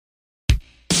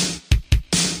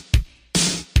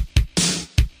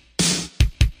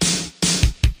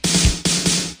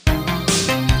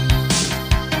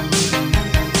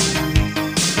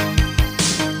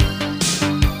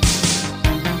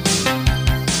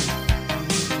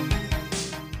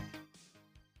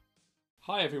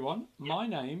Hi everyone, my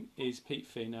name is Pete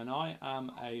Finn and I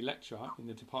am a lecturer in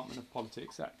the Department of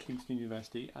Politics at Kingston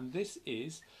University, and this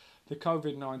is the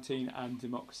COVID-19 and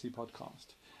Democracy podcast.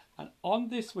 And on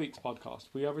this week's podcast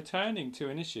we are returning to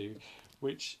an issue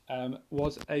which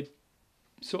was a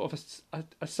sort of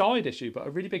a side issue, but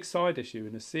a really big side issue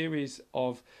in a series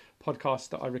of podcasts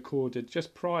that I recorded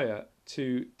just prior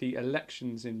to the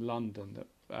elections in London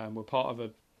that were part of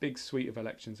a big suite of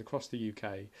elections across the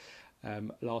UK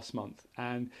last month.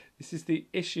 And this is the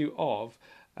issue of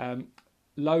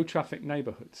low traffic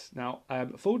neighbourhoods. Now,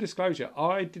 full disclosure,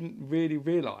 I didn't really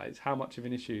realise how much of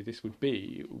an issue this would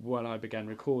be when I began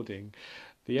recording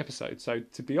the episode. So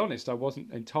to be honest, I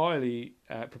wasn't entirely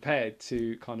prepared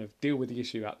to kind of deal with the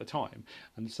issue at the time.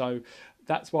 And so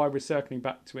that's why we're circling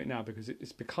back to it now, because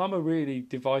it's become a really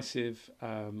divisive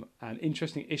and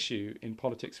interesting issue in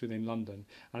politics within London.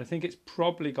 And I think it's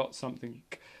probably got something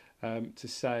to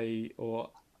say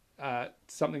or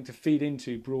something to feed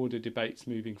into broader debates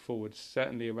moving forward,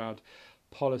 certainly around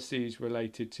policies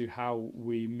related to how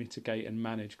we mitigate and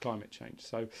manage climate change.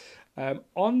 So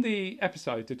on the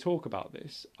episode to talk about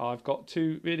this, I've got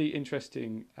two really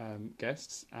interesting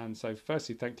guests. And so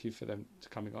firstly, thank you for them to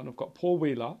coming on. I've got Paul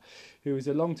Wheeler, who is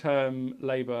a long-term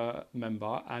Labour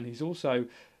member, and he's also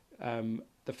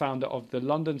the founder of the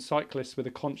London Cyclists with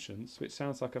a Conscience, which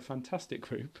sounds like a fantastic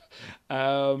group.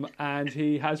 And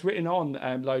he has written on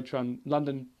low transport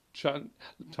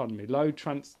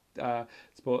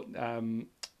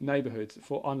neighbourhoods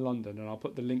on London, and I'll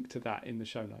put the link to that in the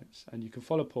show notes. And you can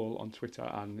follow Paul on Twitter,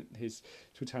 and his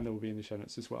Twitter handle will be in the show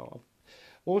notes as well.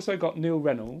 I've also got Neil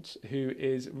Reynolds, who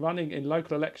is running in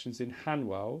local elections in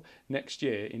Hanwell next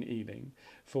year in Ealing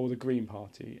for the Green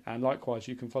Party. And likewise,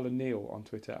 you can follow Neil on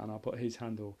Twitter, and I'll put his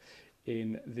handle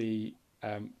in the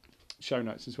show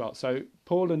notes as well. So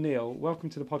Paul and Neil, welcome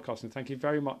to the podcast, and thank you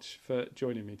very much for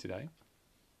joining me today.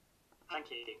 Thank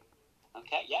you.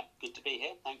 Okay, yeah, good to be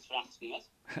here. Thanks for asking us.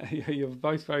 You're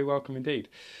both very welcome indeed.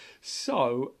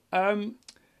 So,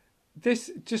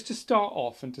 this, just to start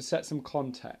off and to set some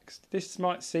context, this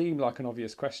might seem like an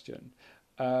obvious question,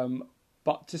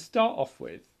 but to start off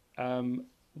with, and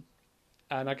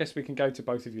I guess we can go to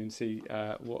both of you and see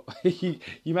what you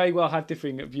may well have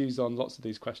differing views on lots of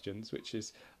these questions, which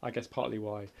is, I guess, partly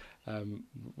why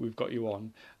we've got you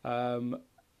on.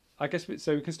 I guess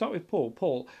so. We can start with Paul.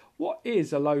 Paul, what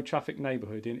is a low traffic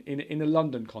neighbourhood in a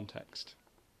London context?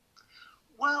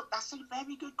 Well, that's a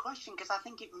very good question, because I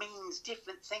think it means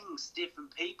different things to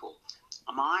different people.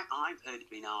 I've heard it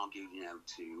being argued,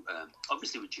 to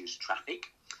obviously reduce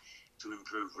traffic, to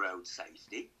improve road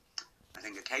safety. I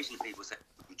think occasionally people say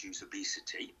reduce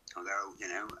obesity, although,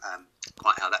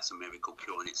 quite how that's a miracle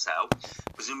cure in itself,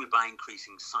 presumably by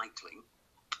increasing cycling.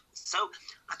 So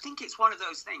I think it's one of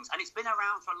those things, and it's been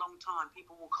around for a long time.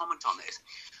 People will comment on this.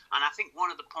 And I think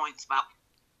one of the points about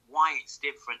why it's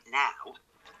different now,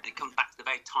 and it comes back to the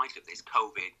very title of this,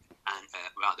 COVID and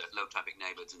low traffic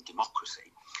neighbourhoods and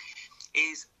democracy,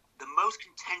 is the most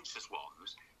contentious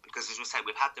ones, because as we say,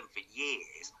 we've had them for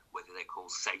years, whether they're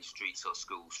called safe streets or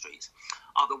school streets,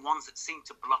 are the ones that seem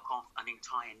to block off an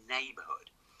entire neighbourhood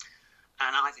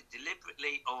and either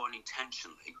deliberately or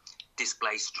unintentionally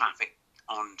displace traffic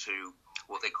onto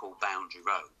what they call boundary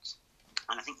roads.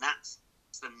 And I think that's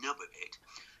the nub of it,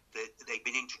 that they've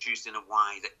been introduced in a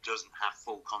way that doesn't have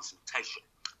full consultation.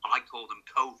 I call them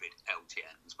COVID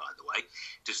LTNs, by the way,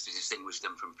 just to distinguish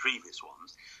them from previous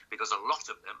ones, because a lot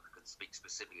of them, I can speak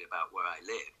specifically about where I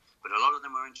live, but a lot of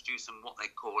them are introduced in what they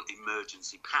call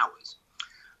emergency powers,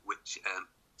 which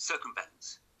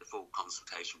circumvents the full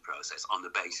consultation process on the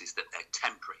basis that they're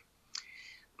temporary.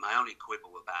 My only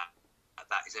quibble about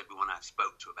that is everyone I've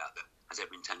spoke to about them has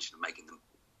every intention of making them.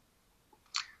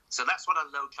 So that's what a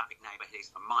low traffic neighbourhood is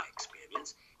from my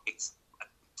experience. It's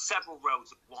several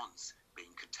roads at once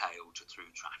being curtailed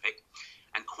through traffic,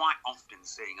 and quite often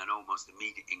seeing an almost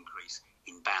immediate increase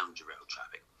in boundary road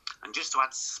traffic. And just to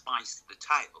add spice to the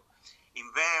tale,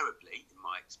 invariably, in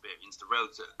my experience, the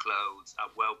roads that are closed are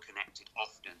well connected,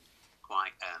 often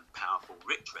quite powerful,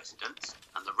 rich residents,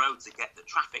 and the roads that get the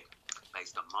traffic,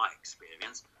 based on my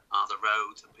experience, are the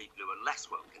roads of people who are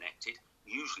less well connected,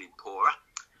 usually poorer,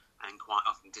 and quite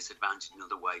often disadvantaged in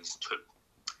other ways too.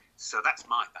 So that's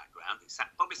my background. It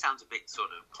probably sounds a bit sort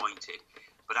of pointed,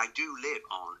 but I do live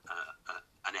on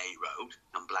an A road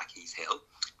on Blackheath Hill,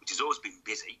 which has always been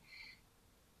busy.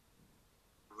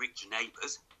 Rich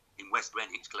neighbours in West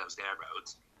Greenwich closed their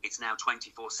roads. It's now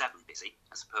 24/7 busy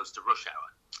as opposed to rush hour.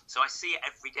 So I see it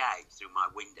every day through my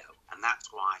window, and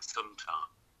that's why sometimes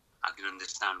I can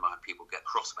understand why people get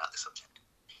cross about the subject.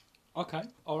 Okay,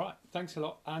 all right. Thanks a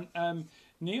lot. And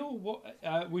Neil, what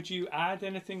would you add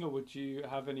anything, or would you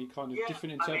have any kind of Yeah,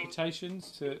 different I mean,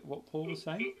 interpretations to what Paul was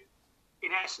saying?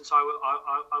 in essence,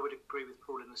 I would agree with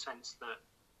Paul in the sense that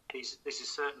this is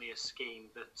certainly a scheme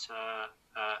that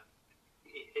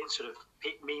it sort of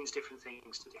it means different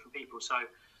things to different people. So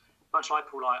much like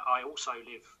Paul, I also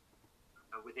live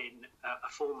within a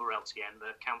former LTN,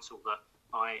 the council that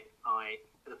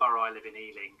the borough I live in,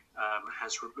 Ealing,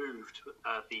 has removed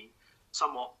the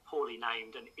somewhat poorly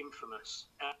named and infamous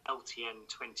LTN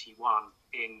 21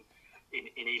 in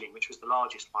Ealing, which was the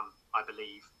largest one, I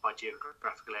believe, by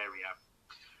geographical area.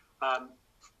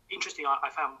 Interesting, I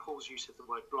found Paul's use of the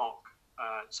word block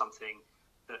something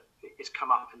that has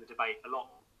come up in the debate a lot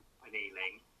in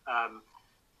Ealing.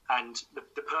 And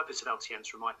the purpose of LTNs,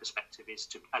 from my perspective, is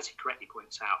to, as he correctly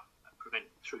points out, prevent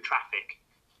through traffic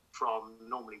from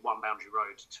normally one boundary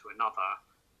road to another.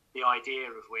 The idea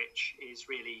of which is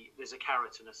really there's a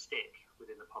carrot and a stick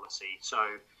within the policy.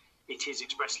 So it is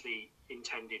expressly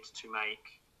intended to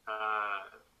make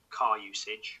car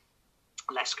usage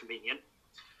less convenient,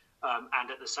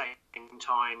 and at the same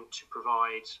time to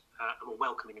provide a more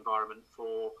welcoming environment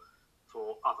for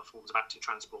other forms of active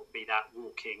transport, be that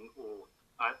walking or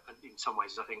in some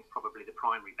ways, I think probably the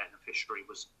primary beneficiary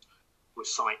was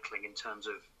cycling in terms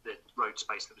of the road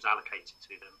space that was allocated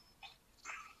to them.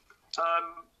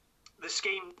 The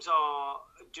schemes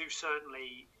do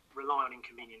certainly rely on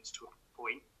inconvenience to a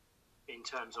point in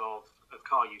terms of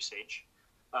car usage.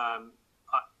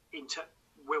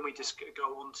 When we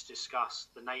go on to discuss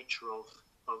the nature of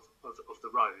the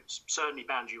roads, certainly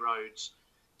boundary roads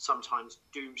sometimes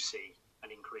do see an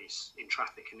increase in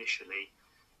traffic initially.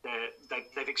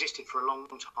 They've existed for a long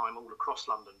time all across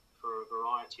London for a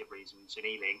variety of reasons. In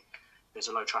Ealing, there's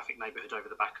a low traffic neighbourhood over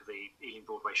the back of the Ealing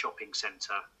Broadway shopping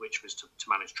centre, which was to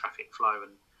manage traffic flow,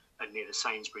 and near the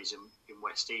Sainsbury's in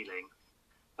West Ealing.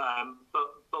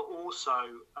 But also,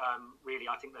 really,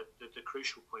 I think that the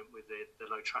crucial point with the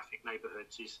low traffic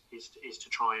neighbourhoods is to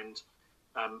try and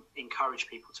encourage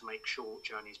people to make short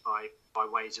journeys by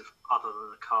ways of other than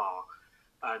the car.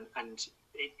 And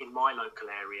in my local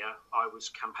area, I was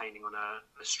campaigning on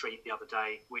a street the other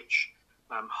day, which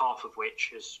half of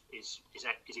which is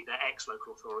either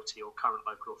ex-local authority or current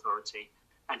local authority.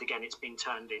 And again, it's been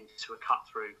turned into a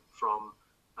cut-through from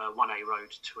 1A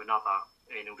road to another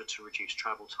in order to reduce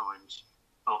travel times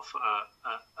off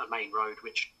a main road,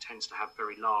 which tends to have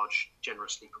very large,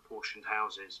 generously proportioned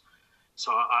houses.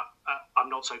 So I'm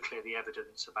not so clear the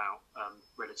evidence about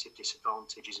relative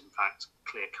disadvantage is in fact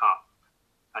clear-cut.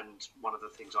 And one of the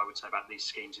things I would say about these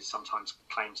schemes is sometimes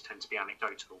claims tend to be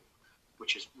anecdotal,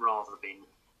 which has rather been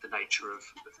the nature of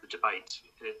the debate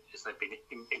as they've been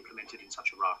implemented in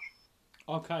such a rush.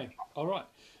 Okay, all right.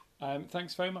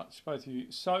 Thanks very much, both of you.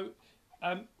 So,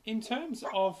 in terms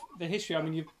of the history, I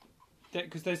mean,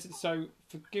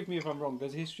 forgive me if I'm wrong.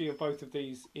 There's a history of both of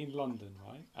these in London,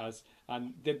 right?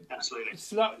 Absolutely.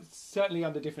 Certainly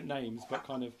under different names, but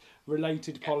kind of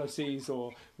related policies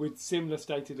or with similar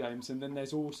stated aims. And then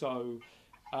there's also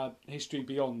history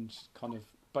beyond, kind of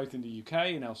both in the UK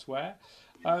and elsewhere.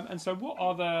 And so,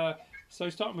 so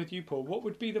starting with you, Paul, what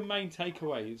would be the main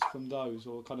takeaways from those,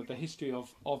 or kind of the history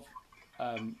of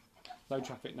low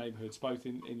traffic neighbourhoods, both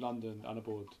in London and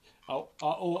abroad? Or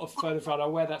further afield, I'm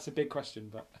aware that's a big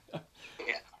question, but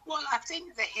yeah. Well, I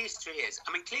think the history is,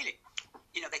 I mean, clearly,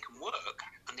 they can work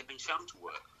and they've been shown to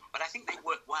work, but I think they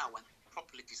work well when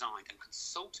properly designed and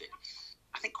consulted.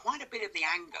 I think quite a bit of the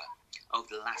anger over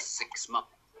the last 6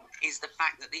 months is the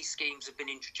fact that these schemes have been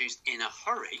introduced in a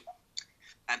hurry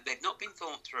and they've not been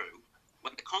thought through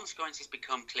when the consequences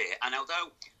become clear. And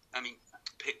although, I mean,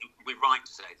 we're right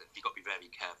to say that you've got to be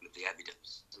very careful of the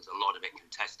evidence. There's a lot of it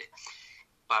contested.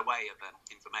 By way of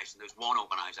information, there's one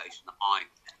organisation that I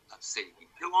have seen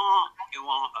who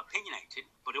are opinionated,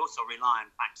 but also rely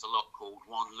on facts a lot, called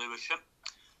One Lewisham,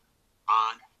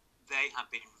 and they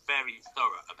have been very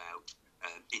thorough about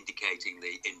indicating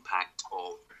the impact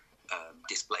of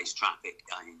displaced traffic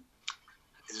in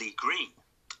Lee Green.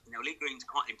 Now, Lee Green's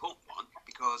quite an important one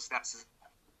because that's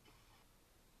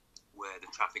where the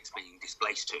traffic's being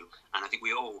displaced to, and I think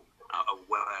we all are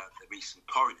aware of the recent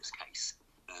coroner's case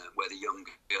where the young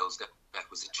girl's death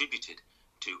was attributed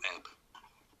to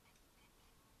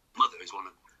mother is one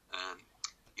of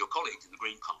your colleagues in the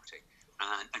Green Party,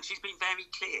 and she's been very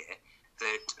clear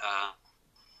that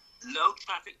low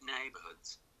traffic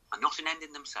neighbourhoods are not an end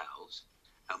in themselves,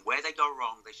 and where they go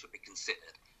wrong they should be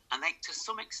considered, and they to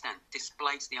some extent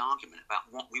displace the argument about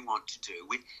what we want to do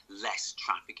with less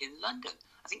traffic in London.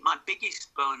 I think my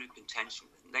biggest bone of contention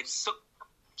with them, they've sucked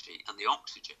the energy and the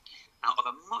oxygen out of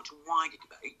a much wider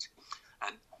debate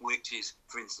which is,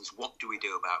 for instance, what do we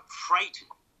do about freight?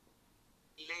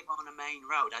 I live on a main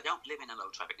road. I don't live in a low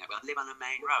traffic neighbourhood. I live on a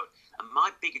main road. And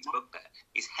my biggest bugbear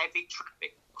is heavy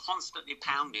traffic constantly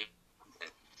pounding.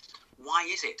 Why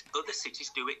is it? Other cities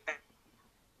do it better.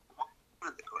 One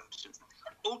of the questions.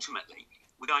 Ultimately,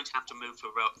 we're going to have to move to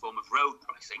a form of road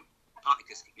pricing, partly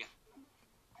because the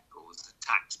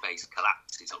tax base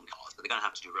collapses on cars, but they're going to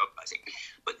have to do road pricing.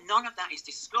 But none of that is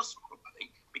discussed properly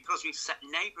because we've set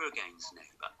neighbour against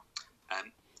neighbour.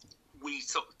 We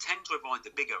sort of tend to avoid the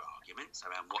bigger arguments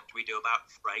around what do we do about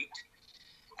freight.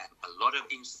 A lot of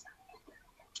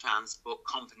transport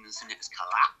confidence in it has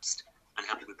collapsed, and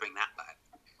how do we bring that back?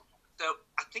 So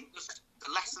I think the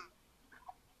lesson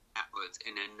backwards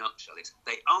in a nutshell is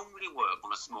they only work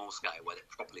on a small scale where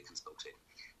they're properly consulted.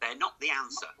 They're not the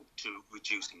answer to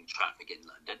reducing traffic in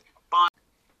London. But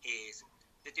is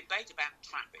the debate about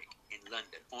traffic in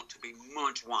London ought to be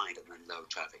much wider than low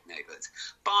traffic neighbourhoods.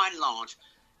 By and large,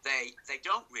 they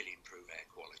don't really improve air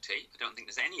quality. I don't think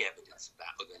there's any evidence of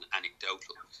that other than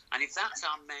anecdotal. And if that's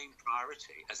our main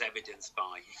priority, as evidenced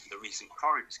by the recent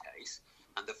coroner's case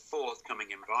and the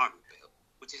forthcoming Environment Bill,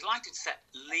 which is likely to set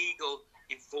legal,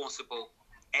 enforceable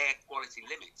air quality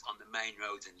limits on the main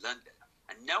roads in London,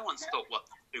 and no one's thought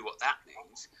through what that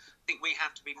means, I think we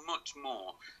have to be much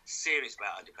more serious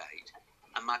about our debate.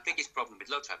 And my biggest problem with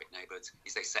low traffic neighbourhoods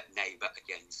is they set neighbour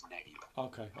against neighbour.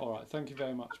 Okay, all right. Thank you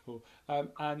very much, Paul.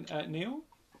 And Neil?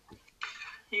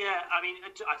 Yeah, I mean,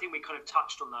 I think we kind of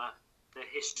touched on the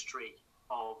history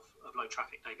of low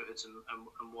traffic neighbourhoods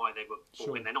and why they were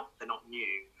brought in. They're not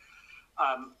new.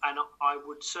 And I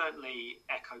would certainly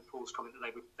echo Paul's comment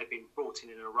that they've been brought in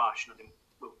a rush, and I think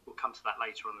we'll come to that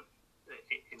later on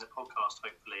in the podcast,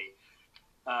 hopefully.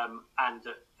 And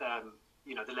that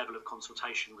the level of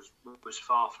consultation was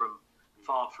far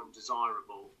from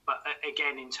desirable. But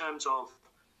again, in terms of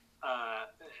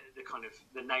the kind of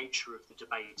the nature of the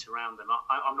debate around them,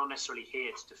 I'm not necessarily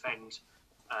here to defend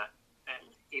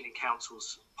Ealing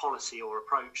Council's policy or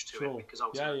approach to it, because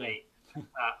ultimately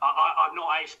I'm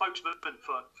not a spokesman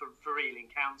for Ealing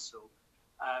Council.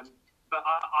 But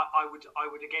I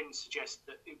would again suggest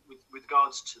that with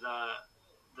regards to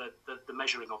the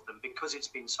measuring of them, because it's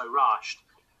been so rushed,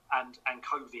 and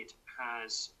COVID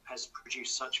has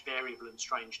produced such variable and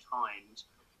strange times.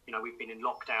 We've been in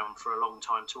lockdown for a long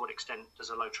time. To what extent does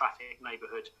a low traffic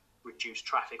neighbourhood reduce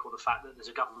traffic, or the fact that there's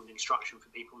a government instruction for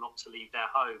people not to leave their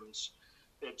homes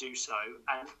do so?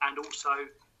 And also,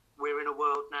 we're in a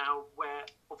world now where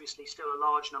obviously still a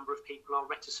large number of people are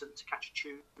reticent to catch a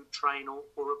tube, train or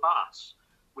a bus,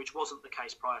 which wasn't the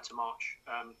case prior to March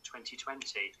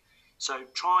 2020. So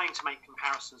trying to make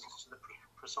comparisons to the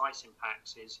precise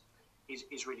impacts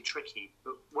is really tricky.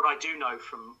 But what I do know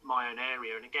from my own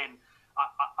area, and again,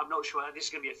 I'm not sure, this is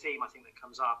going to be a theme I think that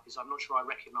comes up, is I'm not sure I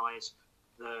recognise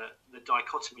the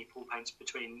dichotomy Paul paints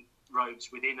between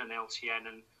roads within an LTN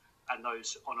and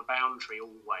those on a boundary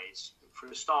always. For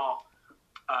a start,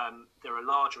 there are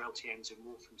larger LTNs in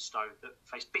Walthamstow that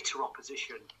face bitter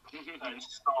opposition to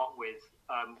start with,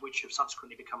 which have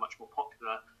subsequently become much more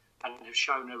popular and have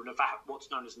shown what's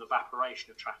known as an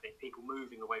evaporation of traffic, people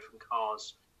moving away from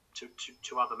cars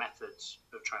to other methods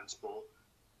of transport.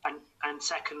 And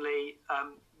secondly,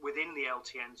 within the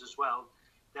LTNs as well,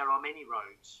 there are many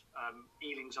roads.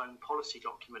 Ealing's own policy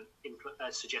document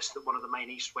suggests that one of the main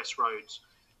east-west roads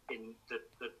in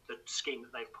the scheme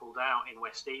that they've pulled out in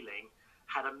West Ealing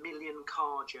had 1 million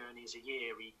car journeys a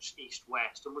year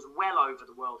east-west, and was well over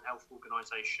the World Health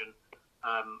Organization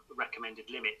recommended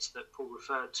limits that Paul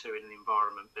referred to in the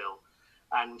Environment Bill.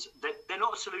 And they're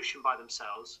not a solution by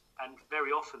themselves, and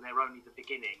very often they're only the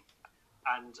beginning.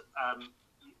 And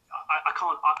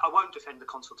I won't defend the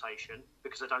consultation,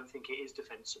 because I don't think it is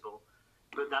defensible.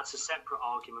 But that's a separate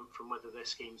argument from whether they're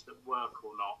schemes that work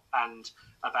or not, and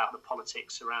about the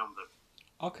politics around them.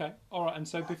 Okay, all right. And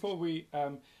so before we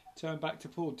turn back to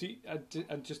Paul,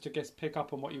 and just to pick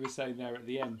up on what you were saying there at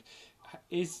the end,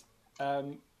 is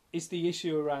the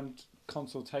issue around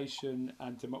consultation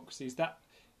and democracy,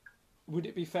 would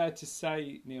it be fair to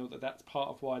say, Neil, that that's part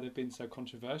of why they've been so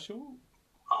controversial?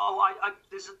 Oh,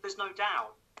 there's no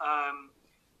doubt. And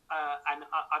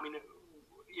I mean,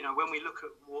 when we look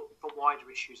at the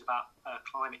wider issues about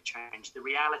climate change, the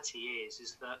reality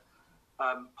is that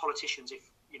politicians,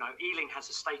 Ealing has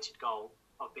a stated goal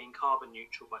of being carbon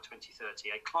neutral by 2030.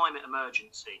 A climate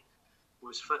emergency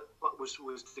was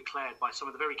declared by some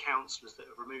of the very councillors that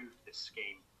have removed this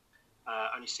scheme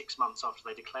only 6 months after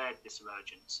they declared this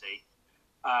emergency.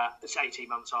 It's 18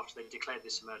 months after they declared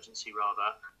this emergency,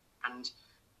 rather. And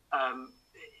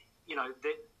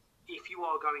if you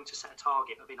are going to set a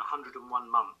target of in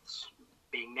 101 months,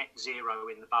 being net zero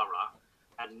in the borough,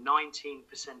 and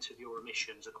 19% of your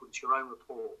emissions, according to your own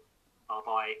report, are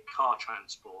by car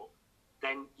transport,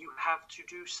 then you have to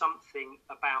do something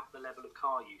about the level of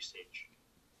car usage.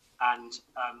 And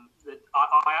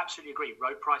I absolutely agree.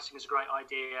 Road pricing is a great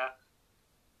idea.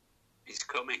 It's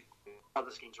coming.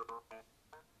 Other schemes are on there.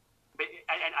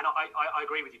 And I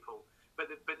agree with you, Paul. But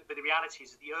the reality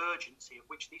is that the urgency of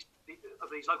which these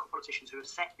local politicians who have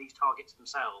set these targets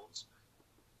themselves,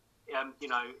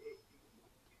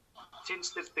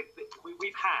 since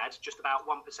we've had just about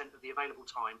 1% of the available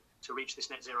time to reach this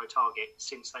net zero target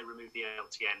since they removed the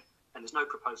LTN, and there's no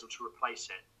proposal to replace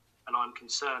it. And I'm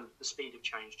concerned the speed of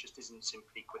change just isn't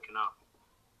simply quick enough.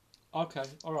 Okay,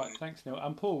 all right, thanks, Neil.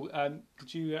 And Paul,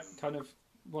 did you kind of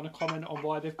want to comment on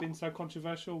why they've been so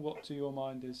controversial? What, to your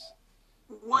mind, is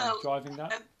driving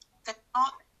that?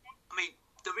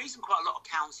 The reason quite a lot of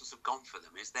councils have gone for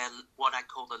them is they're what I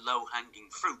call the low-hanging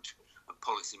fruit of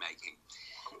policy making.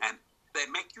 They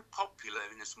make you popular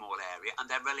in a small area, and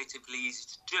they're relatively easy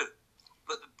to do.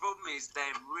 But the problem is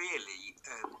they're really,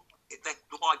 they're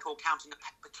what I call counting the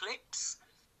paper clips.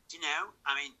 Do you know?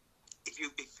 I mean, if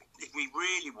we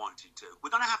really wanted to,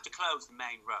 we're going to have to close the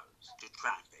main roads to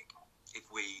traffic if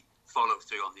we follow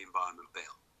through on the Environment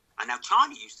Bill. And now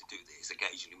China used to do this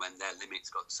occasionally when their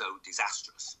limits got so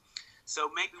disastrous.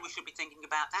 So maybe we should be thinking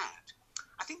about that.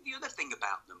 I think the other thing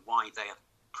about them, why they have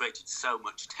created so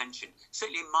much tension,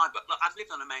 certainly in my book, look, I've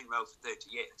lived on a main road for 30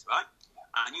 years, right?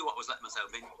 I knew what I was letting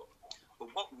myself in for.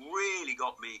 But what really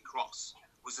got me cross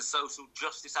was the social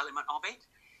justice element of it.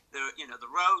 The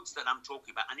roads that I'm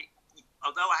talking about, and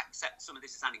although I accept some of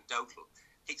this is anecdotal,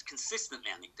 it's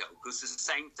consistently anecdotal because there's the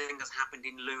same thing that's happened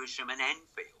in Lewisham and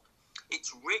Enfield.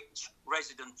 It's rich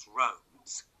residents'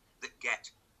 roads that get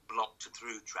blocked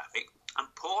through traffic and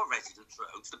poor residents'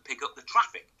 roads that pick up the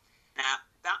traffic. Now,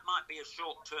 that might be a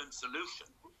short-term solution,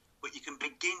 but you can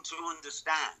begin to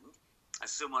understand,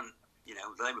 as someone,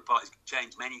 the Labour Party's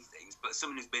changed many things, but as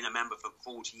someone who's been a member for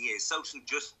 40 years, social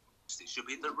justice should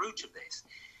be at the root of this.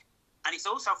 And it's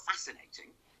also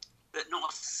fascinating that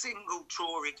not a single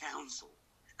Tory council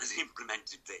has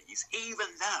implemented these, even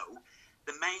though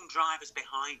the main drivers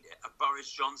behind it are Boris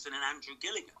Johnson and Andrew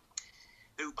Gillingham,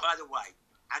 who, by the way,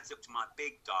 adds up to my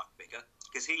big dark figure,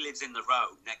 because he lives in the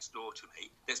road next door to me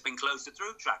that's been closed to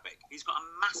through traffic. He's got a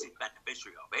massive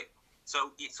beneficiary of it,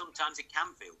 so sometimes it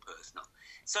can feel personal.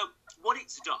 So what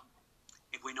it's done,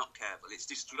 if we're not careful, it's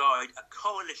destroyed a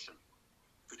coalition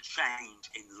for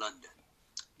change in London.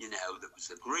 There was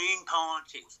the Green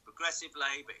Party, it was Progressive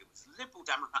Labour, it was Liberal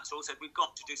Democrats all said we've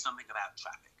got to do something about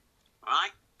traffic,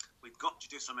 right? We've got to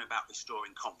do something about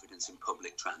restoring confidence in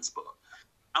public transport.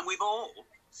 And we've all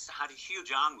had a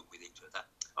huge argument with each other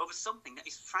over something that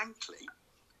is, frankly,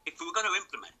 if we were going to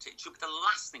implement it, should be the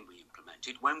last thing we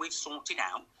implemented when we've sorted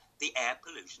out the air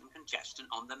pollution and congestion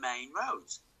on the main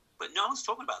roads. But no one's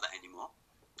talking about that anymore.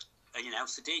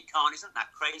 Sadiq Khan isn't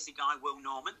that crazy guy, Will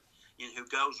Norman, who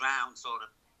goes round sort of,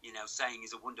 saying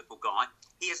he's a wonderful guy.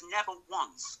 He has never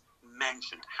once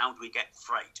mentioned how do we get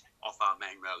freight off our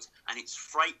main roads. And it's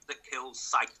freight that kills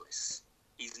cyclists.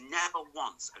 He's never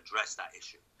once addressed that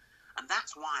issue. And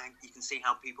that's why you can see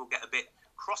how people get a bit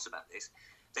cross about this.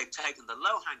 They've taken the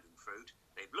low-hanging fruit,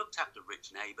 they've looked after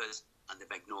rich neighbours, and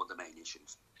they've ignored the main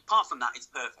issues. Apart from that, it's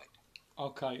perfect.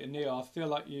 Okay, and Neil, I feel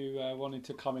like you wanted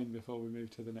to come in before we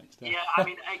move to the next step. Yeah, I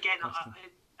mean, again,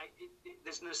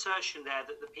 there's an assertion there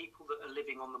that the people that are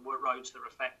living on the roads that are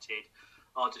affected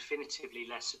are definitively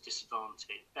less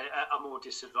disadvantaged, are more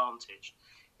disadvantaged.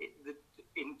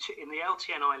 In the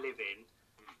LTN I live in,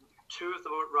 two of the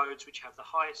roads which have the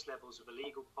highest levels of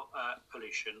illegal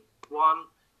pollution. One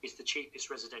is the cheapest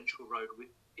residential road.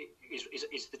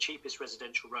 Is the cheapest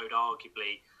residential road,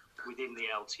 arguably, within the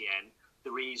LTN.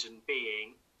 The reason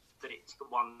being that it's the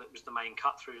one that was the main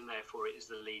cut through, and therefore it is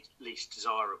the least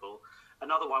desirable.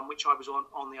 Another one, which I was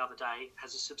on the other day, had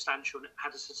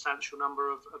a substantial number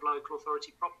of local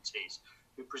authority properties,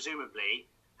 who presumably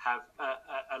have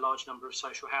a large number of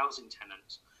social housing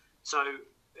tenants. So,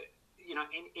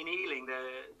 in Ealing,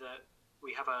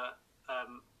 we have a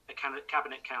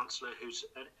cabinet councillor who's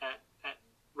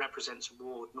represents a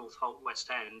ward, North Holt West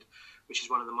End, which is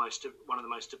one of the most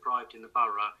deprived in the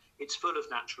borough. It's full of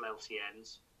natural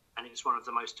LTNs, and it's one of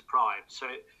the most deprived. So,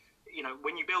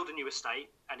 when you build a new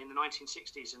estate, and in the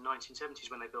 1960s and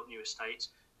 1970s when they built new estates,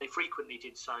 they frequently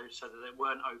did so that they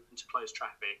weren't open to closed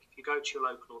traffic. If you go to your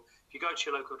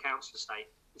local council estate,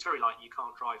 it's very likely you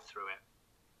can't drive through it.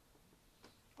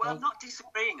 Well, I'm not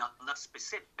disagreeing on the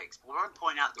specifics, but I want to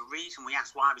point out the reason we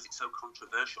asked why was it so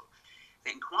controversial.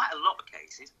 that in quite a lot of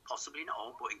cases, possibly not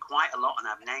all, but in quite a lot, and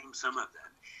I've named some of them,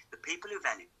 the people who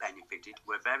benefited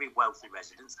were very wealthy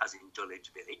residents, as in Dulwich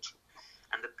Village,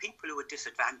 and the people who were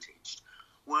disadvantaged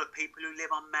were people who live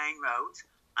on main roads.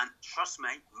 And trust me,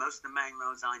 most of the main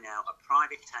roads I know are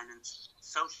private tenants,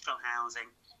 social housing,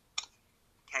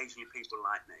 occasionally people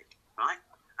like me, right?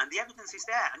 And the evidence is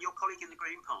there. And your colleague in the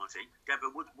Green Party,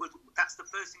 Deborah Wood, that's the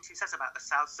first thing she says about the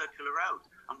South Circular Road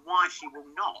and why she will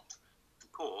not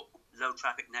support low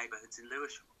traffic neighbourhoods in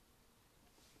Lewisham.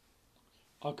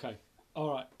 Okay,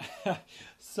 all right.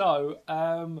 So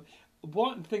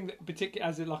one thing that particularly,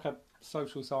 as a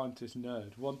social scientist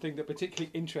nerd, one thing that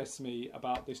particularly interests me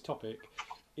about this topic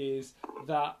is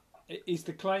the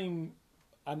claim,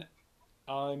 and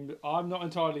I'm not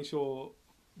entirely sure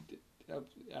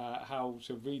how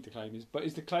to read the claim is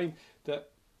the claim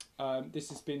that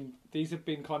these have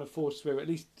been kind of forced through, at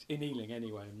least in Ealing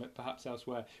anyway, and perhaps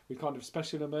elsewhere, with kind of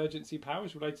special emergency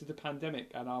powers related to the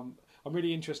pandemic. And I'm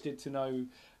really interested to know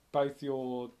both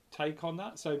your take on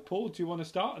that. So, Paul, do you want to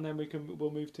start, and then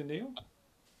we'll move to Neil?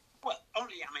 Well,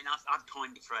 I've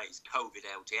coined the phrase COVID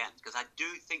LTNs because I do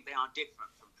think they are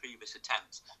different from previous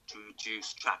attempts to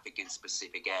reduce traffic in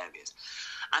specific areas.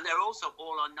 And they're also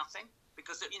all or nothing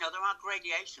because, there are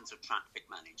gradations of traffic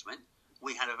management.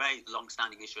 We had a very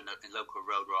long-standing issue in local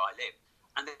road where I live,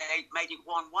 and they made it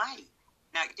one way.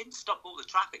 Now, it didn't stop all the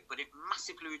traffic, but it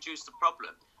massively reduced the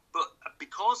problem. But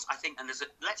because I think, and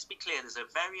let's be clear, there's a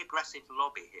very aggressive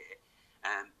lobby here,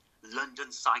 London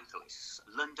cyclists,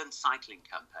 London Cycling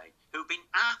Campaign, who've been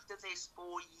after this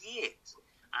for years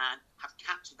and have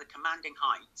captured the commanding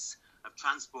heights of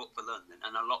Transport for London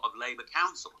and a lot of Labour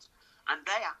councils. And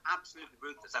they are absolutely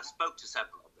ruthless. I've spoke to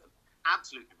several of them.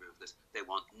 Absolutely ruthless. They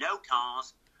want no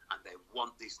cars and they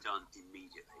want this done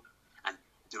immediately. And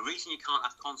the reason you can't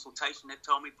have consultation, they've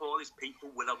told me, Paul, is people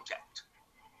will object.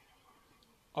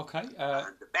 Okay.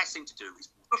 And the best thing to do is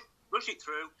rush it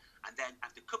through, and then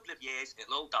after a couple of years,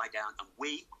 it'll all die down, and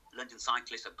we, London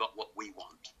cyclists, have got what we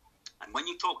want. And when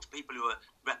you talk to people who are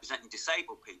representing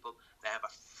disabled people, they have a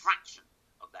fraction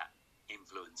of that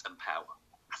influence and power.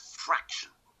 A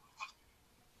fraction.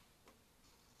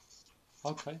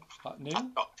 Okay.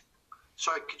 Neil?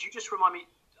 Sorry, could you just remind me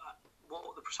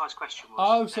what the precise question was?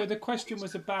 Oh, so the question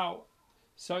was about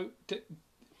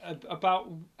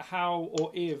how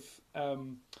or if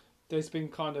there's been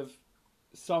kind of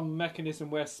some mechanism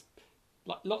where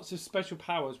lots of special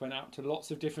powers went out to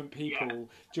lots of different people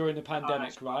during the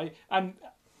pandemic, right? And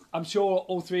I'm sure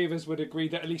all three of us would agree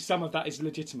that at least some of that is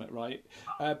legitimate, right?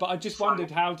 But I just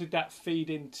wondered, how did that feed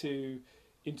into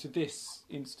this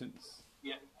instance?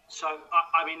 Yeah. So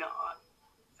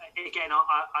again,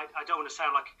 I don't want to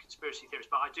sound like a conspiracy theorist,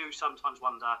 but I do sometimes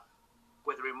wonder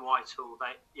whether in Whitehall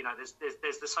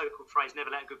there's the so-called phrase "never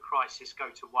let a good crisis go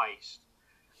to waste,"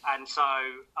 and so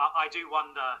I do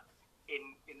wonder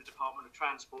in the Department of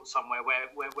Transport somewhere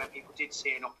where people did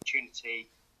see an opportunity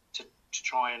to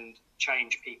try and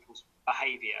change people's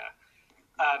behaviour.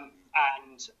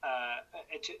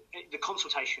 The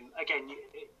consultation, again,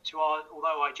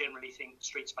 although I generally think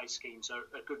street-based schemes are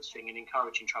a good thing in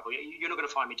encouraging travel, you're not going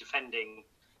to find me defending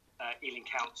Ealing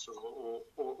Council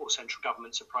or central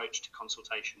government's approach to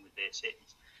consultation with this.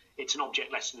 It's an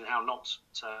object lesson in how not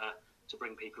to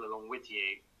bring people along with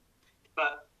you.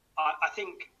 But I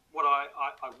think what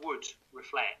I would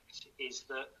reflect is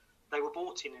that they were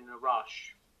brought in a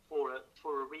rush for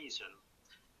a reason.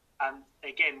 And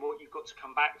again, what you've got to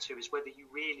come back to is whether you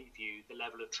really view the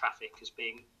level of traffic as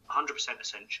being 100%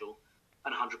 essential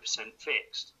and 100%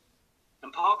 fixed.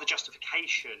 And part of the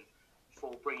justification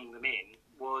for bringing them in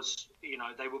was,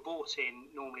 they were brought in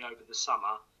normally over the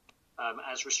summer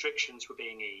as restrictions were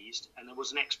being eased, and there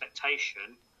was an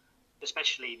expectation,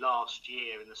 especially last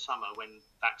year in the summer when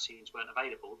vaccines weren't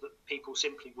available, that people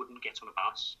simply wouldn't get on a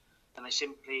bus and they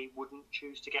simply wouldn't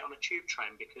choose to get on a tube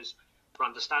train because, for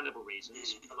understandable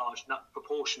reasons, a large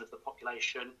proportion of the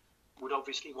population would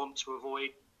obviously want to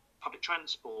avoid public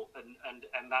transport and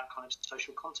that kind of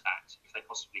social contact if they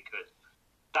possibly could.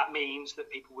 That means that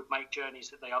people would make journeys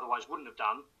that they otherwise wouldn't have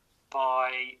done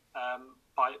by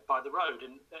the road,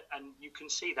 and you can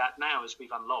see that now as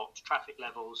we've unlocked. Traffic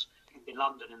levels in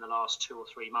London in the last 2 or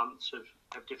 3 months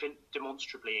have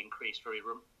demonstrably increased very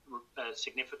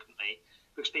significantly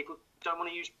because people don't want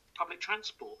to use public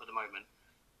transport at the moment.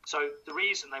 So the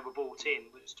reason they were brought in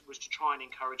was to try and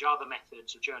encourage other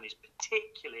methods of journeys,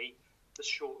 particularly the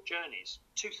short journeys.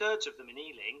 2/3 of them in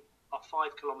Ealing are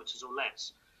 5 kilometres or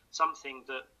less, something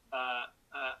that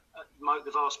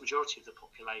the vast majority of the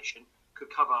population could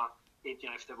cover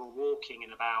if they were walking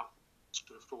in about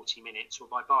sort of 40 minutes or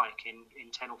by bike in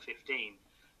 10 or 15.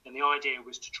 and the idea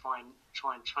was to try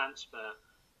and transfer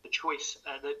the choice,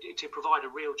 to provide a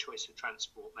real choice of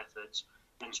transport methods,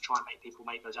 and to try and make people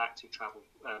make those active travel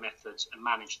methods and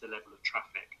manage the level of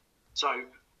traffic. So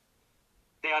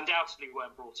they undoubtedly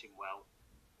weren't brought in well,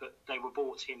 but they were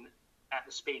brought in at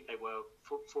the speed they were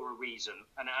for a reason.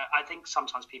 And I think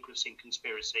sometimes people have seen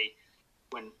conspiracy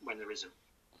when there isn't.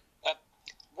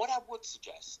 What I would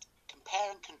suggest,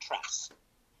 compare and contrast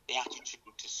the attitude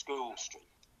to School Street.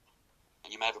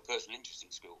 And you may have a personal interest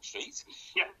in School Street,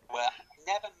 where I've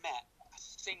never met a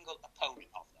single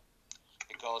opponent of them,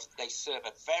 because they serve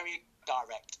a very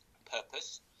direct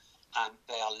purpose and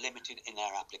they are limited in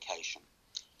their application.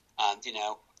 And,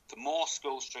 the more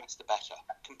school streets, the better.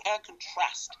 Compare and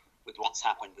contrast with what's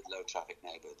happened with low traffic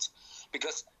neighbourhoods.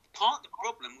 Because part of the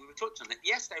problem, we were touched on it,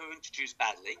 yes, they were introduced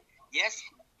badly. Yes,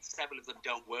 several of them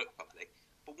don't work properly.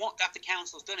 But what have the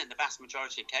councils done in the vast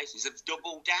majority of cases? They've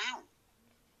doubled down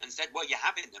and said, well, you're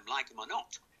having them, like them or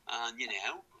not. And,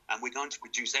 and we're going to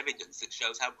produce evidence that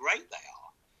shows how great they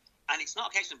are. And it's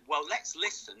not a case of, well, let's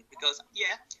listen, because,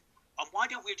 and why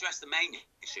don't we address the main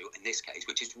issue in this case,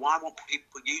 which is why won't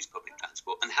people use public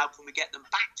transport, and how can we get them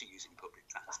back to using public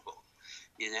transport?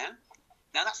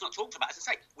 Now, that's not talked about. As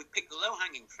I say, we picked the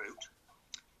low-hanging fruit.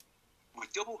 We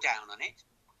double down on it.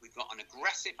 We've got an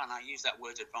aggressive, and I use that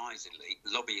word advisedly,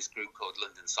 lobbyist group called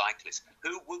London Cyclists,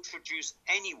 who will traduce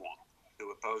anyone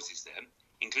who opposes them,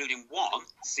 including one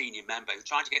senior member who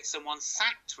tried to get someone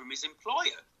sacked from his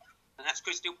employer. And that's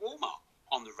Christian Walmart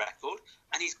on the record,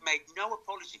 and he's made no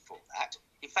apology for that.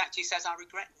 In fact, he says, I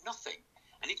regret nothing.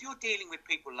 And if you're dealing with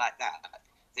people like that,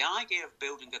 the idea of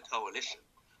building a coalition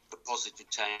for positive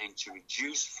change, to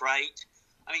reduce freight,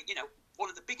 one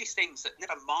of the biggest things that,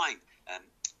 never mind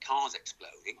cars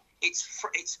exploding, it's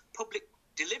public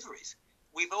deliveries.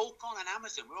 We've all gone on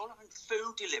Amazon. We're all having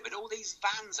food delivered. All these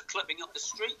vans are clubbing up the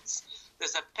streets.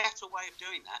 There's a better way of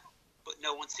doing that, but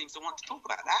no one seems to want to talk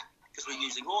about that, because we're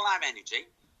using all our energy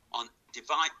on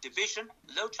division,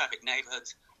 low traffic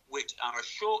neighbourhoods, which are a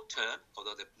short term,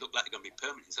 although they look like they're going to be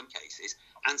permanent in some cases,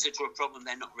 answer to a problem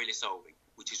they're not really solving,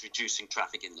 which is reducing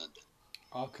traffic in London.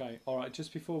 Okay, all right.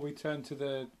 Just before we turn to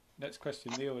the next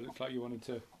question, Neil, it looks like you wanted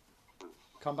to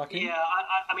come back in. Yeah,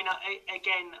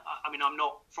 I'm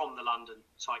not from the London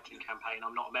Cycling Campaign.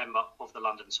 I'm not a member of the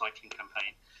London Cycling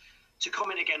Campaign. To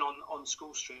comment again on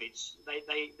school streets,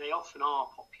 they often are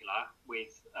popular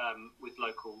with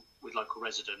local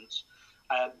residents.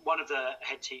 One of the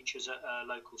head teachers at a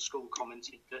local school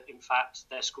commented that, in fact,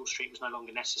 their school street was no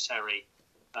longer necessary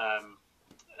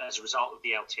as a result of the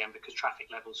LTN, because traffic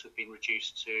levels have been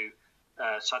reduced to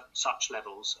such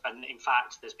levels. And in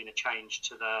fact, there's been a change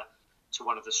to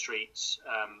one of the streets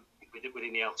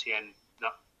within the LTN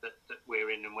that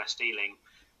we're in West Ealing,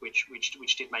 which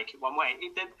did make it one way.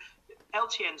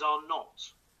 LTNs are not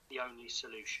the only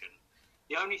solution.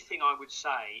 The only thing I would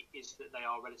say is that they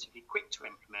are relatively quick to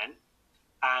implement,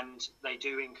 and they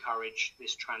do encourage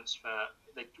this transfer,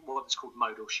 what's called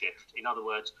modal shift. In other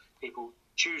words, people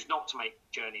choose not to make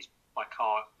journeys by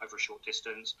car over a short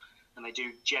distance, and they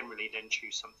do generally then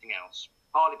choose something else,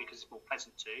 partly because it's more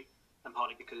pleasant to, and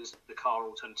partly because the car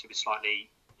alternative is slightly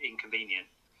inconvenient.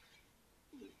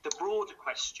 The broader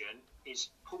question is,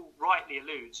 Paul rightly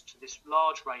alludes to this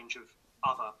large range of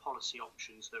other policy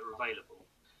options that are available.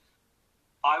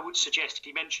 I would suggest,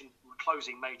 he mentioned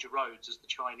closing major roads, as the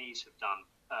Chinese have done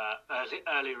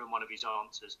earlier in one of his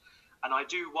answers. And I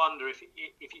do wonder if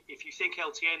you think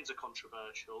LTNs are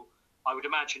controversial, I would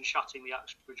imagine shutting the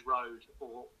Uxbridge Road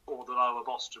or the Lower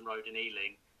Boston Road in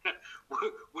Ealing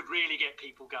would really get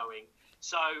people going.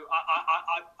 So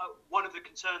one of the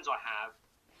concerns I have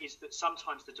is that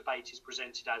sometimes the debate is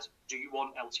presented as, do you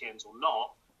want LTNs or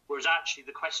not? Whereas actually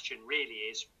the question really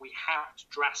is, we have to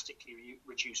drastically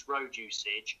reduce road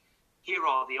usage. Here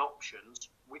are the options.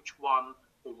 Which one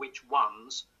or which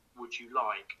ones would you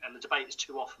like? And the debate is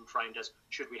too often framed as,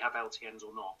 should we have LTNs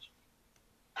or not?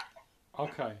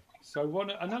 Okay, so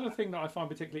another thing that I find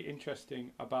particularly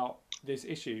interesting about this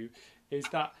issue is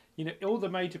that, all the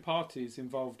major parties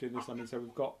involved in this.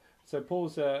 So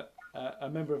Paul's a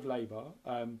member of Labour,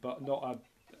 but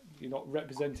you're not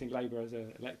representing Labour as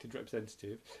an elected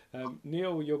representative.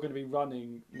 Neil, you're going to be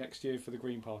running next year for the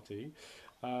Green Party.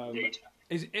 Indeed.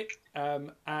 Is it?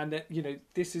 And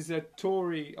this is a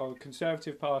Tory or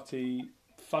Conservative Party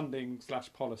funding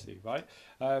 / policy, right?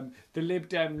 The Lib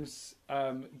Dems,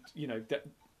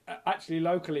 actually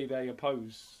locally they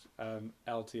oppose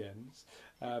LTNs,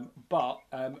 but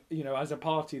as a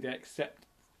party they accept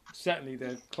certainly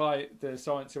the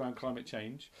science around climate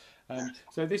change.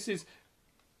 So this is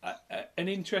an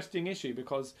interesting issue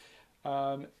because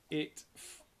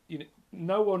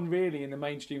no one really in the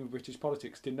mainstream of British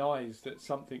politics denies that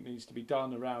something needs to be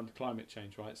done around climate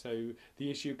change, right? So the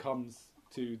issue comes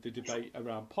to the debate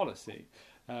around policy.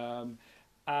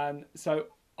 And so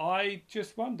I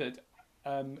just wondered,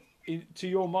 to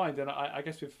your mind, and I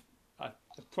guess I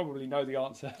probably know the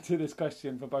answer to this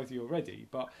question for both of you already,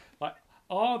 but like,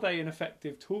 are they an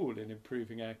effective tool in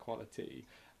improving air quality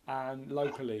and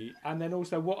locally? And then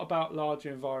also, what about larger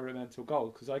environmental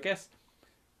goals? Because I guess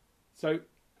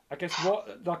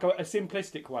what, like a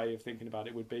simplistic way of thinking about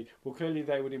it would be, well, clearly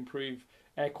they would improve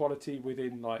air quality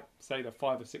within, like, say, the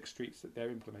 5 or 6 streets that they're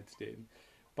implemented in.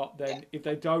 But then if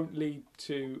they don't lead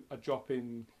to a drop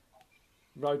in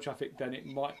road traffic, then it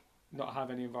might not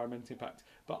have any environmental impact.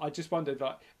 But I just wondered,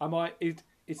 like,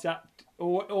 is that,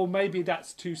 or maybe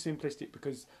that's too simplistic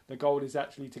because the goal is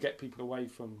actually to get people away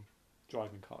from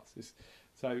driving cars.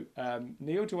 So,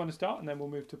 Neil, do you want to start, and then we'll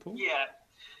move to Paul? Yeah.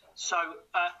 So,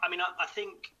 I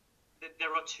think that there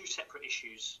are 2 separate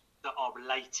issues that are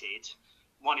related.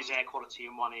 One is air quality,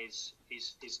 and one is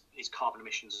carbon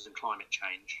emissions and climate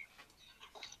change.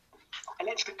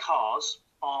 Electric cars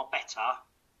are better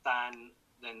than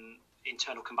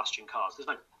internal combustion cars. There's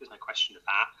no question of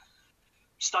that.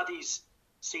 Studies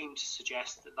seem to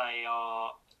suggest that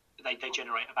they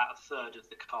generate about a third of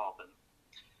the carbon,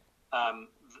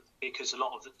 because a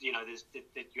lot of you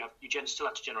still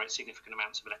have to generate significant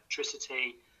amounts of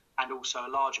electricity, and also a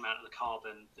large amount of the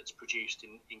carbon that's produced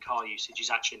in car usage is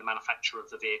actually the manufacture of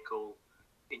the vehicle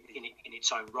in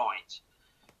its own right.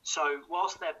 So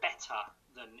whilst they're better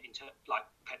than like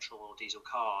petrol or diesel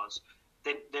cars,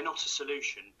 they're not a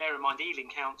solution. Bear in mind, Ealing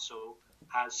Council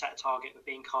has set a target of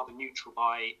being carbon neutral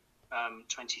by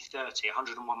 2030,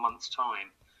 101 months'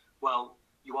 time. Well,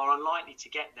 you are unlikely to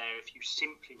get there if you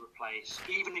simply replace,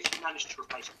 even if you manage to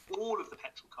replace all of the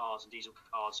petrol cars and diesel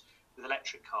cars with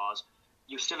electric cars,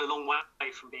 you're still a long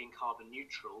way from being carbon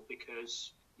neutral,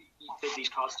 because these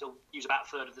cars still use about a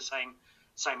third of the same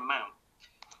amount.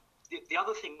 The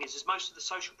other thing is most of the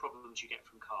social problems you get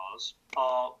from cars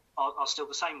are still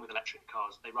the same with electric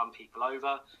cars. They run people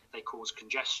over, they cause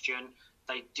congestion,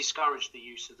 they discourage the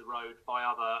use of the road by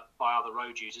other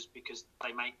road users, because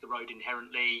they make the road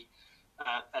inherently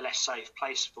a less safe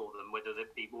place for them, whether they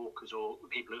be walkers or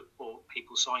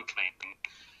people cycling.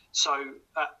 So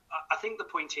I think the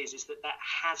point is that there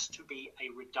has to be a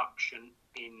reduction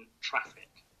in traffic.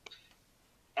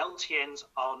 LTNs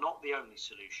are not the only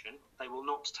solution. They will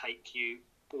not take you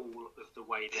all of the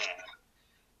way there.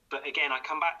 But again, I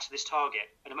come back to this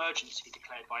target. An emergency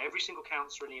declared by every single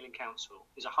councillor in Ealing Council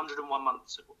is 101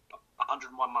 months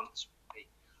away.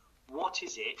 What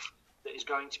is it that is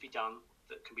going to be done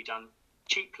that can be done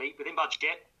cheaply, within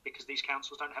budget, because these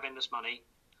councils don't have endless money,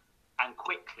 and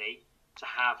quickly, to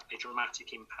have a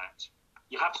dramatic impact?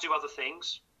 You have to do other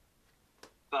things,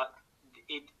 but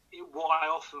what I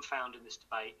often found in this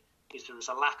debate is there is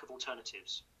a lack of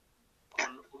alternatives.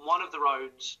 On one of the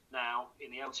roads now in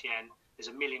the LTN, there's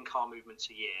 1 million car movements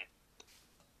a year.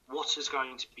 What is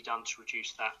going to be done to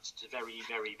reduce that to very,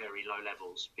 very, very low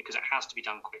levels? Because it has to be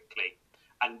done quickly.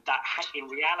 And that, in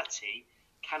reality,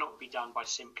 cannot be done by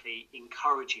simply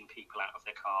encouraging people out of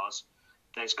their cars.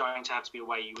 There's going to have to be a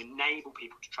way you enable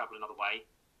people to travel another way.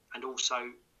 And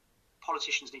also,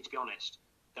 politicians need to be honest.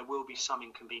 There will be some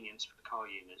inconvenience for the car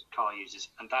users,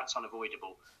 and that's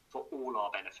unavoidable for all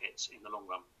our benefits in the long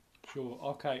run. Sure.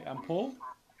 Okay. And Paul?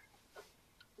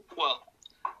 Well,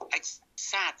 it's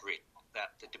sad, Rick,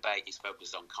 that the debate is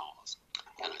focused on cars,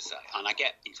 can I say? And I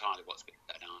get entirely what's being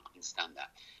said, I understand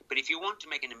that. But if you want to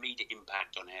make an immediate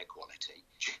impact on air quality,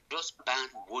 just ban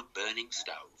wood-burning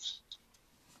stoves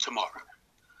tomorrow,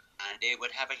 and it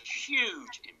would have a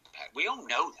huge impact. We all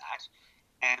know that.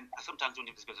 And I sometimes wonder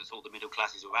if it's because it's all the middle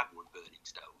classes who have wood-burning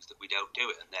stoves that we don't do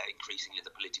it, and they're increasingly the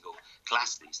political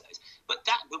class these days. But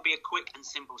that would be a quick and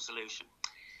simple solution.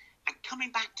 And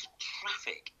coming back to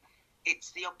traffic,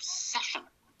 it's the obsession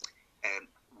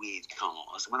with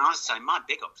cars. When I say I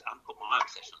put my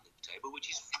obsession on the table,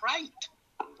 which is freight,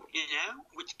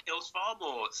 which kills far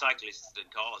more cyclists than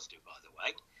cars do, by the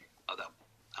way, although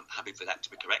I'm happy for that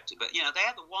to be corrected. But,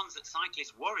 they're the ones that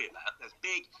cyclists worry about. Those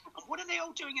big... And what are they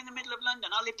all doing in the middle of London?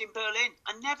 I lived in Berlin.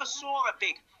 I never saw a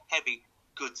big, heavy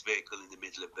goods vehicle in the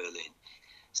middle of Berlin.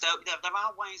 So there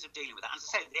are ways of dealing with that. As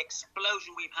I say, the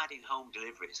explosion we've had in home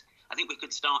deliveries, I think we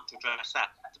could start to address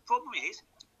that. The problem is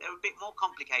they're a bit more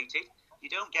complicated. You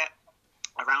don't get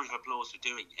a round of applause for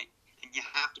doing it, and you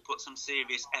have to put some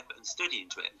serious effort and study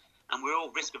into it. And we're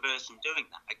all risk-averse from doing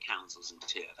that at councils and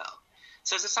TfL.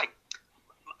 So as I say,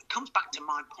 comes back to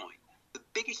my point. The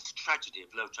biggest tragedy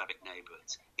of low traffic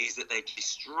neighbourhoods is that they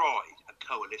destroyed a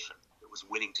coalition that was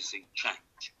willing to see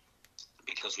change.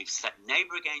 because we've set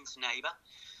neighbour against neighbour.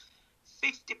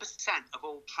 50% of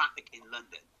all traffic in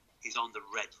London is on the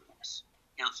red routes.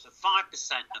 Counts for 5%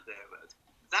 of their roads.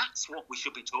 That's what we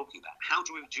should be talking about. How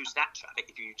do we reduce that traffic?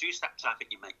 If you reduce that traffic,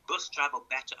 you make bus travel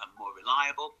better and more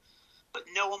reliable. But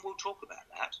no one will talk about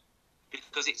that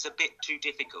because it's a bit too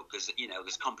difficult because,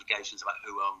 there's complications about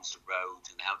who owns the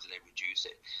roads and how do they reduce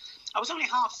it. I was only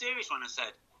half serious when I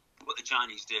said what the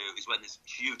Chinese do is when there's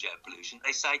huge air pollution.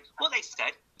 What they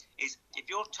said is if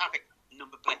your traffic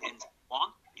number plate ends in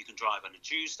 1, you can drive on a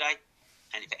Tuesday,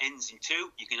 and if it ends in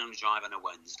 2, you can only drive on a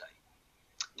Wednesday.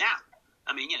 Now,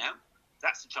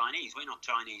 that's the Chinese. We're not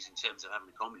Chinese in terms of having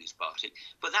a communist party,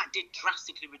 but that did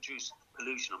drastically reduce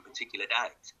pollution on particular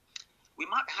days. We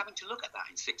might be having to look at that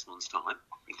in 6 months' time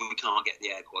if we can't get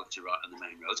the air quality right on the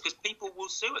main roads, because people will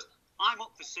sue us. I'm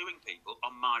up for suing people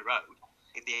on my road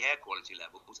if the air quality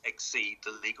levels exceed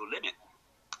the legal limit.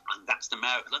 And that's the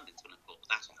Mayor of London's going to sort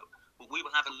that out. But we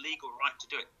will have a legal right to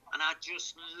do it. And I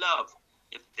just love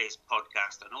this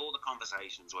podcast and all the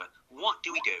conversations where what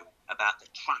do we do about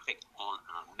the traffic on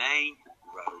our main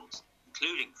roads,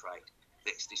 including freight,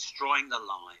 that's destroying the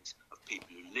lives of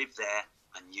people who live there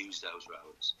and use those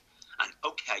roads. And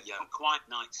okay, you have a quiet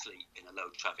night's sleep in a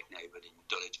low traffic neighbourhood in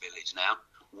Dulwich Village now.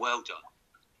 Well done.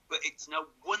 But it's no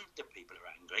wonder people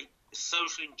are angry. The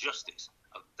social injustice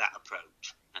of that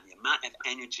approach and the amount of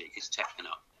energy it's taken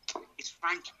up. It's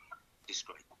frankly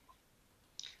disgraceful.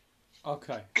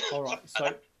 Okay, all right.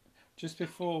 So, just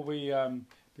before we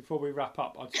wrap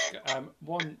up, I just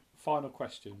one final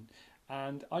question,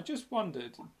 and I just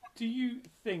wondered: do you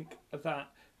think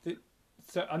that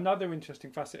so another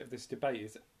interesting facet of this debate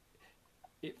is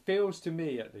it feels to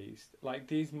me, at least, like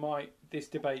this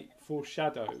debate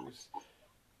foreshadows,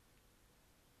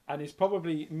 and is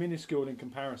probably minuscule in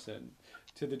comparison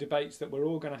to the debates that we're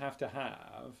all going to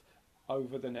have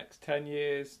over the next 10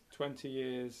 years, 20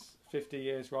 years, 50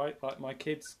 years, right? Like my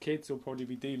kids will probably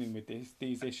be dealing with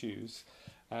these issues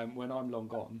when I'm long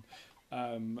gone.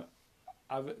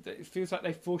 It feels like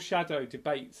they foreshadow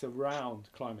debates around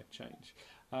climate change.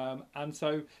 And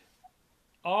so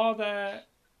are there,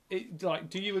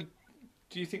 do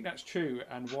you think that's true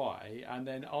and why? And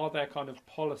then are there kind of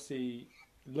policy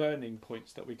learning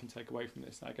points that we can take away from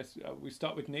this? I guess we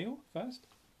start with Neil first.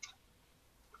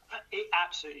 It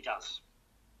absolutely does.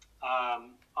 I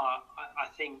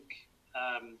think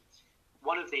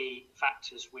one of the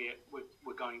factors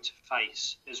we're going to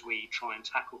face as we try and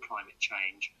tackle climate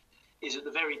change is at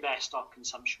the very best our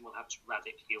consumption will have to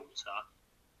radically alter.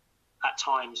 At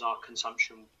times our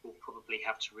consumption will probably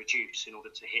have to reduce in order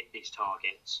to hit these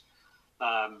targets.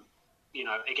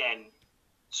 Again,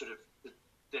 sort of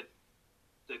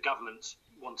the government's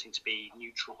wanting to be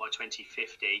neutral by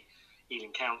 2050.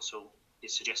 Ealing Council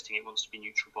is suggesting it wants to be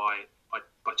neutral by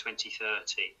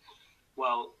 2030.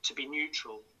 Well, to be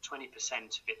neutral, 20%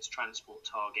 of its transport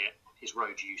target is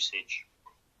road usage.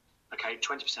 Okay,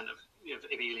 20% of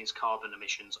Ealing's carbon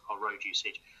emissions are road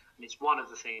usage. And it's one of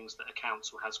the things that a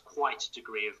council has quite a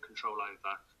degree of control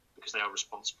over because they are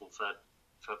responsible for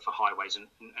highways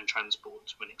and transport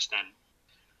to an extent.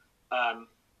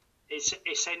 It's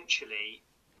essentially,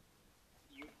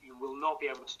 you will not be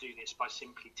able to do this by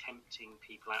simply tempting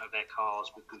people out of their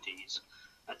cars with goodies.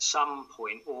 At some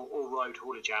point, or road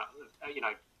haulage out,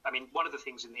 one of the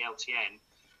things in the LTN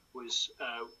was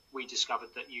we discovered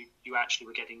that you actually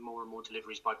were getting more and more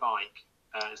deliveries by bike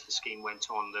as the scheme went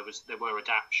on. There were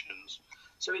adaptations,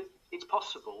 so it's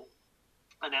possible,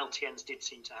 and LTNs did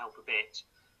seem to help a bit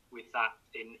with that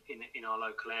in our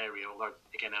local area, although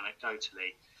again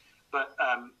anecdotally. But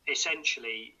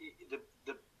essentially,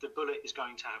 the bullet is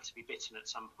going to have to be bitten at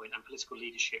some point, and political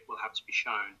leadership will have to be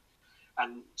shown.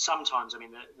 And sometimes,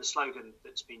 the slogan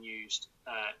that's been used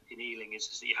in Ealing is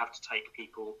that you have to take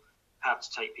people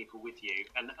with you,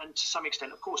 and to some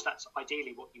extent, of course, that's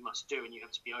ideally what you must do, and you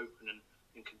have to be open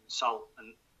and consult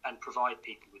and provide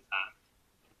people with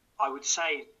that. I would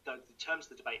say, though, the terms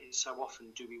of the debate is so often,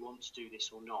 do we want to do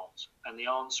this or not? And the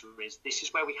answer is, this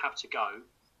is where we have to go.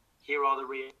 Here are the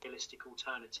realistic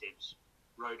alternatives: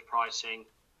 road pricing,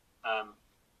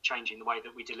 changing the way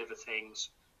that we deliver things,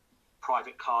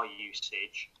 private car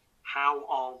usage. How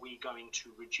are we going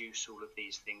to reduce all of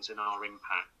these things and our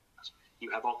impact?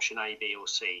 You have option A, B or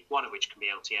C, one of which can be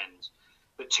LTNs.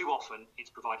 But too often it's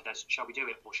provided as, shall we do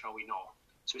it or shall we not?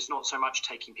 So it's not so much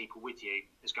taking people with you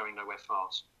as going nowhere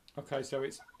fast. Okay, so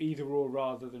it's either or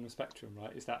rather than a spectrum,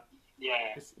 right? Is that...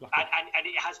 Yeah, and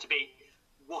it has to be,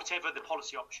 whatever the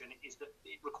policy option is, that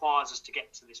it requires us to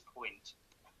get to this point.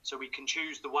 So we can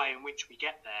choose the way in which we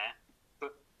get there,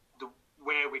 but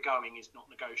where we're going is not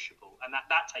negotiable. And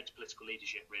that takes political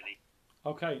leadership, really.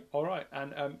 Okay, all right.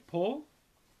 And Paul,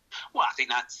 Well, I think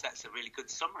that's a really good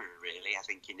summary, really. I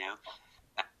think,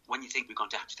 when you think we're going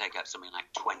to have to take out something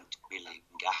like 20 million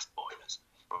gas boilers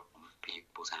from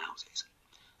people's houses,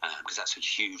 because that's a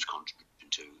huge contribution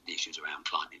to the issues around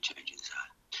climate change and so on.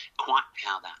 Quite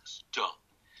how that's done.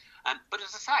 But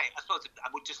as I say, I suppose I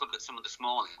would just look at some of the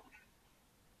small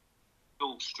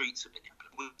all streets have been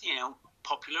implemented,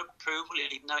 popular approval,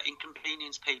 even though it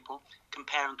inconvenience people.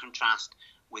 Compare and contrast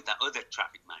with that other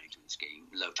traffic management scheme,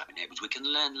 low traffic neighbourhoods, we can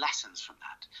learn lessons from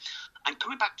that. And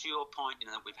coming back to your point,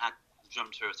 that we've had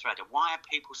jumped through a thread of why are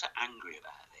people so angry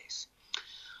about this?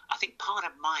 I think part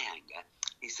of my anger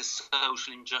is the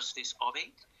social injustice of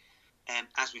it.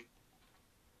 As with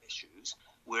issues,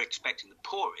 we're expecting the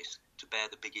poorest to bear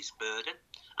the biggest burden.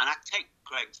 And I take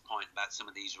Craig's point about some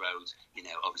of these roads,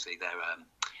 obviously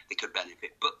they could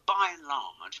benefit. But by and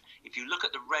large, if you look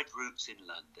at the red routes in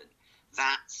London,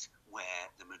 that's where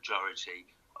the majority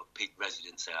of peak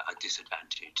residents are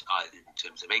disadvantaged, either in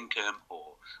terms of income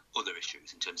or other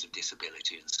issues in terms of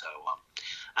disability and so on.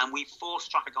 And we force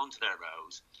traffic onto their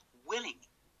roads willingly,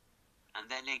 and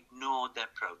then ignored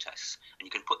their protests. And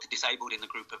you can put the disabled in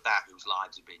the group of that, whose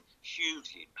lives have been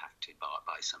hugely impacted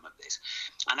by some of this.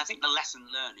 And I think the lesson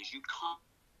learned is you can't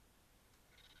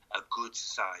a good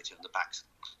society on the backs.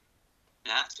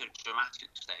 That's a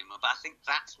dramatic statement, but I think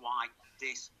that's why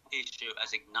this issue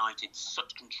has ignited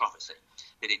such controversy,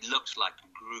 that it looks like a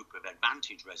group of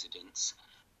advantaged residents,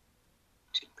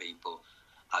 people,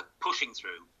 are pushing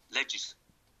through legislation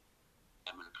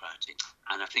democratic.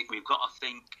 And I think we've got to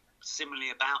think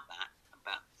similarly about that,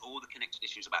 about all the connected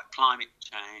issues about climate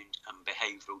change and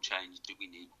behavioural change. Do we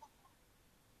need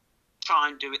try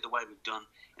and do it the way we've done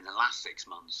in the last 6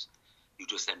 months? You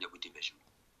just end up with division.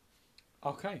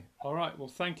 Okay, all right. Well,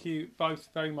 thank you both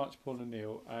very much, Paul and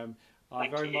Neil. I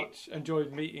very much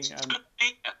enjoyed meeting and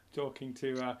talking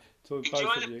to both of you.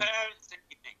 Enjoy the parents'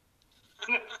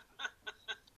 evening.